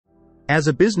As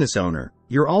a business owner,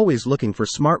 you're always looking for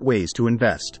smart ways to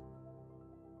invest.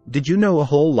 Did you know a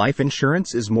whole life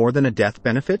insurance is more than a death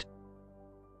benefit?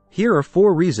 Here are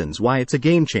 4 reasons why it's a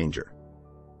game changer.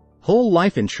 Whole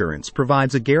life insurance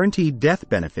provides a guaranteed death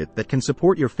benefit that can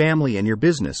support your family and your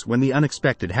business when the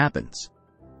unexpected happens.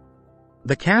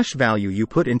 The cash value you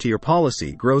put into your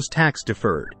policy grows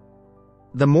tax-deferred.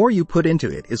 The more you put into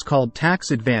it is called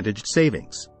tax-advantaged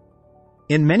savings.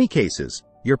 In many cases,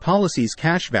 your policy's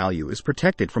cash value is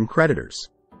protected from creditors.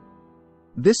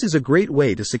 This is a great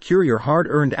way to secure your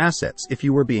hard-earned assets if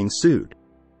you were being sued.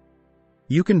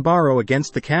 You can borrow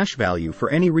against the cash value for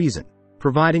any reason,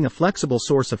 providing a flexible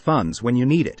source of funds when you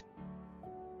need it.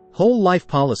 Whole life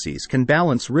policies can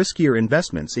balance riskier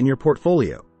investments in your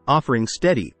portfolio, offering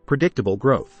steady, predictable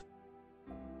growth.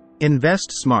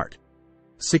 Invest smart.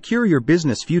 Secure your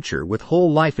business future with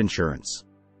whole life insurance.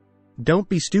 Don't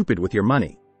be stupid with your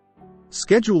money.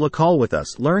 Schedule a call with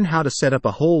us. Learn how to set up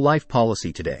a whole life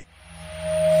policy today.